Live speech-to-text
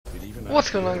What's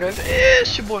going on, guys?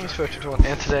 It's your boy Mr.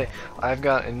 and today I've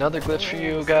got another glitch for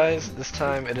you guys. This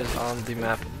time it is on the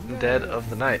map Dead of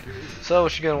the Night. So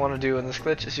what you're gonna want to do in this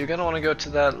glitch is you're gonna want to go to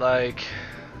that like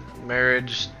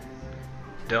marriage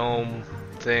dome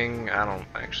thing. I don't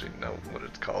actually know what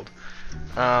it's called,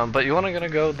 but you want to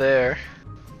go there.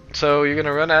 So you're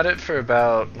gonna run at it for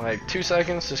about like 2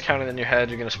 seconds, just count it in your head.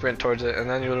 You're gonna sprint towards it, and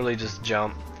then you literally just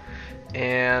jump.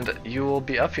 And you will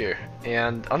be up here.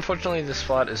 And unfortunately this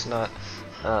spot is not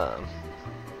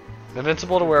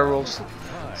invincible to werewolves,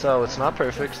 so it's not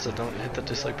perfect, so don't hit the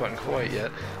dislike button quite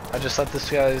yet. I just thought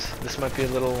this might be a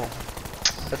little,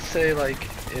 let's say, like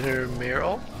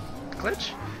intramural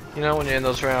glitch, you know, when you're in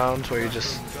those rounds where you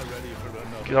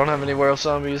don't have any werewolf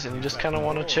zombies and you just kind of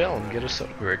want to chill and get a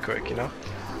soda very quick, you know.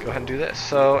 Go ahead and do this.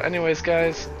 So anyways,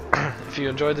 guys, if you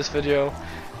enjoyed this video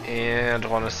and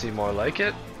want to see more like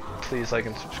it, please like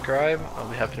and subscribe. I'll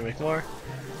be happy to make more.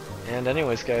 And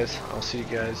anyways, guys, I'll see you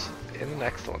guys in the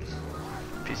next one.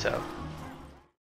 Peace out.